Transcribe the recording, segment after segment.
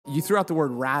you threw out the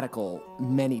word radical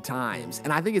many times.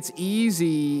 And I think it's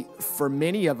easy for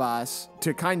many of us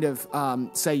to kind of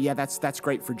say, yeah, that's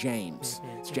great for James.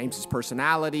 It's James's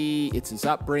personality. It's his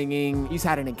upbringing. He's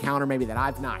had an encounter maybe that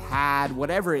I've not had.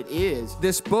 Whatever it is,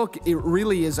 this book, it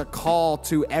really is a call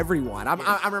to everyone.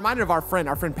 I'm reminded of our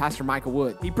friend Pastor Michael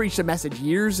Wood. He preached a message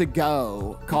years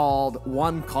ago called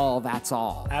One Call, That's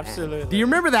All. Absolutely. Do you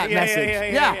remember that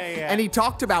message? Yeah. And he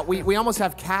talked about, we almost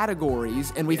have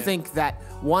categories, and we think that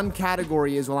one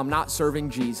category is, well, I'm not serving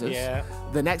Jesus. Yeah.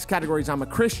 The next category is I'm a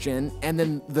Christian. And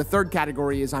then the third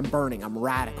category is I'm burning, I'm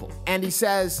radical. And he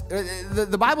says,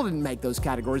 the Bible didn't make those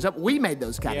categories up. We made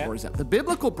those categories up. The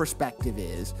biblical perspective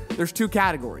is there's two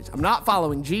categories. I'm not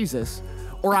following Jesus,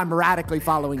 or I'm radically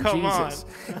following Jesus.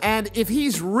 And if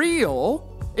he's real,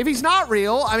 if he's not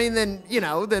real, I mean, then,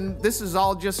 then this is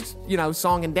all just,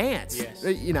 song and dance. Yes.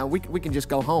 We can just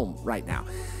go home right now.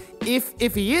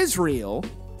 If he is real,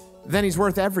 then he's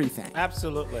worth everything.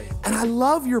 Absolutely. And I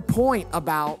love your point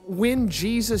about when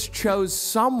Jesus chose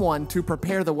someone to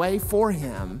prepare the way for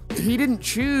him, he didn't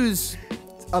choose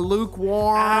a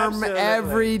lukewarm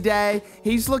every day.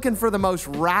 He's looking for the most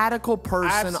radical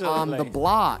person on the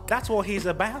block. That's what he's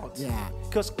about. Yeah.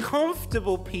 Because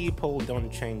comfortable people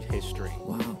don't change history.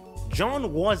 Wow.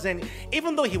 John wasn't,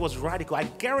 even though he was radical, I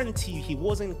guarantee you he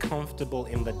wasn't comfortable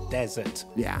in the desert.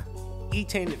 Yeah.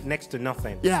 Eating next to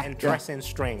nothing and dressing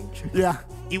strange. Yeah.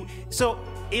 So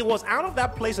it was out of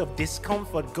that place of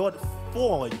discomfort God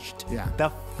forged the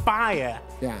fire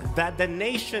that the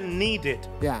nation needed.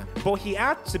 Yeah. But he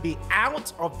had to be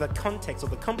out of the context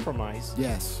of the compromise.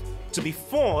 Yes. To be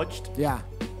forged. Yeah.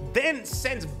 Then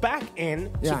sent back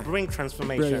in to bring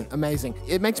transformation. Brilliant. Amazing.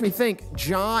 It makes me think,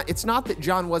 John, it's not that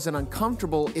John wasn't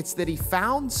uncomfortable, it's that he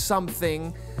found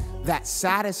something that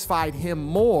satisfied him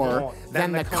more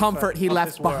than the comfort he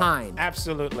left behind.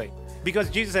 Absolutely.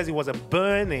 Because Jesus says he was a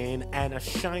burning and a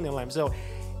shining lamp. So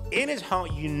in his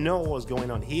heart, you know what was going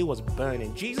on. He was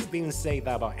burning. Jesus didn't say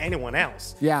that about anyone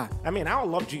else. Yeah. I mean, I would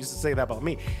love Jesus to say that about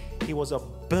me. He was a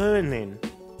burning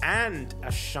and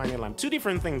a shining lamp. Two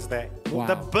different things there. Wow.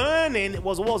 The burning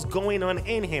was what was going on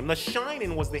in him. The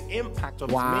shining was the impact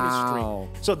of his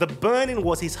ministry. So the burning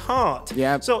was his heart.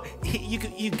 Yep. So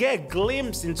you get a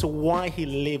glimpse into why he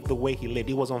lived the way he lived.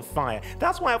 He was on fire.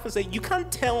 That's why I often say, you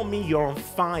can't tell me you're on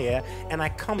fire and I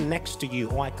come next to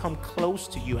you, or I come close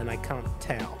to you and I can't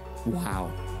tell.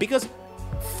 Wow. Because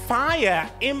fire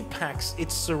impacts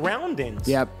its surroundings.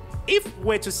 Yep. If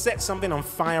we're to set something on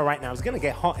fire right now, it's going to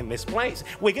get hot in this place.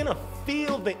 We're going to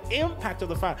feel the impact of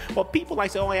the fire. But people like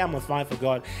say, oh, yeah, I'm on fire for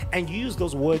God, and use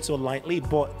those words so lightly,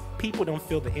 but people don't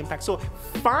feel the impact. So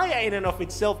fire in and of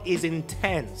itself is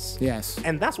intense. Yes.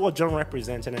 And that's what John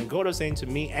represented. And God was saying to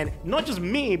me, and not just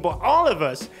me, but all of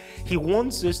us, he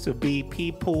wants us to be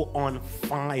people on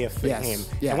fire for him.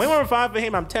 Yes. And when we're on fire for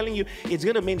him, I'm telling you, it's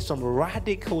going to mean some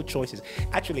radical choices.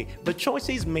 Actually, the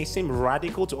choices may seem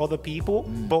radical to other people,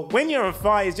 but when you're on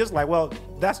fire, it's just like, well,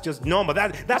 that's just normal.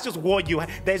 That's just what you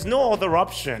have. There's no other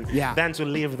option than to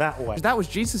live that way. That was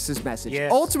Jesus' message.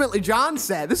 Yes. Ultimately, John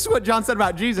said, this is what John said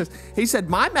about Jesus. He said,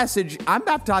 my message, I'm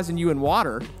baptizing you in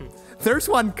water. There's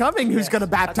one coming who's going to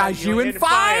baptize you in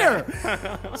fire.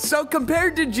 So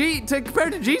compared to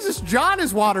Jesus, John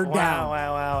is watered down.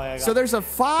 Wow. So there's a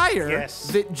fire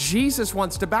that Jesus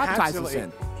wants to baptize us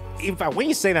in. In fact, when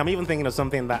you say that, I'm even thinking of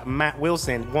something that Matt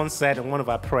Wilson once said in one of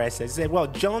our prayers. He said, well,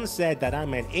 John said that I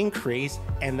might increase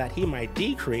and that he might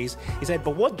decrease. He said,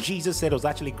 but what Jesus said was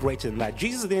actually greater than that.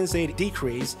 Jesus didn't say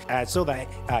decrease so that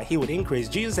he would increase.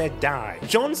 Jesus said die.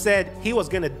 John said he was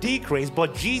going to decrease,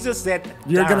 but Jesus said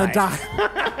you're going to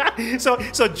die.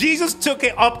 So Jesus took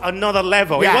it up another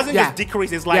level. It wasn't just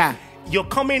decrease. It's like, you're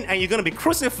coming and you're going to be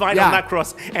crucified on that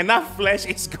cross, and that flesh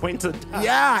is going to die.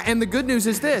 Yeah, and the good news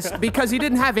is this, because he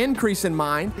didn't have increase in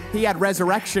mind, he had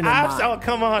resurrection in mind. Oh,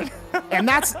 come on. And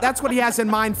that's what he has in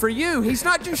mind for you. He's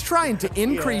not just trying to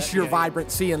increase your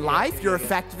vibrancy in life, your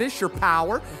effectiveness, your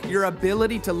power, your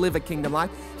ability to live a kingdom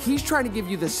life. He's trying to give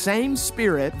you the same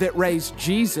spirit that raised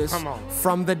Jesus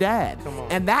from the dead.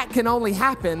 And that can only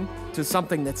happen to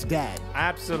something that's dead.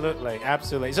 Absolutely.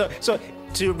 So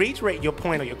to reiterate your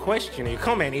point or your question or your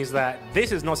comment is that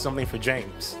this is not something for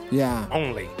James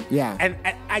only. And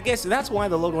I guess that's why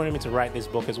the Lord wanted me to write this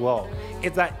book as well.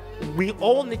 It's that we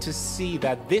all need to see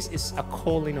that this is a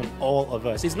calling on all of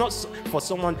us. It's not for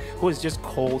someone who is just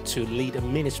called to lead a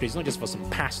ministry. It's not just for some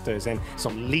pastors and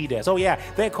some leaders. Oh yeah,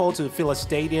 they're called to fill a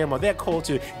stadium, or they're called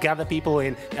to gather people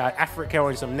in Africa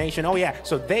or in some nation. Oh yeah,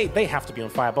 so they have to be on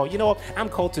fire. But you know what? I'm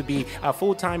called to be a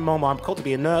full-time mom. I'm called to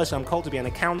be a nurse. I'm called to be an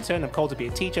accountant. I'm called to be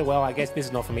a teacher. Well, I guess this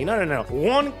is not for me. No.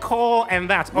 One call and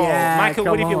that's all. Michael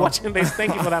Wood, if you're watching this,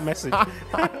 thank you for that message.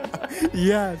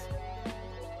 Yes.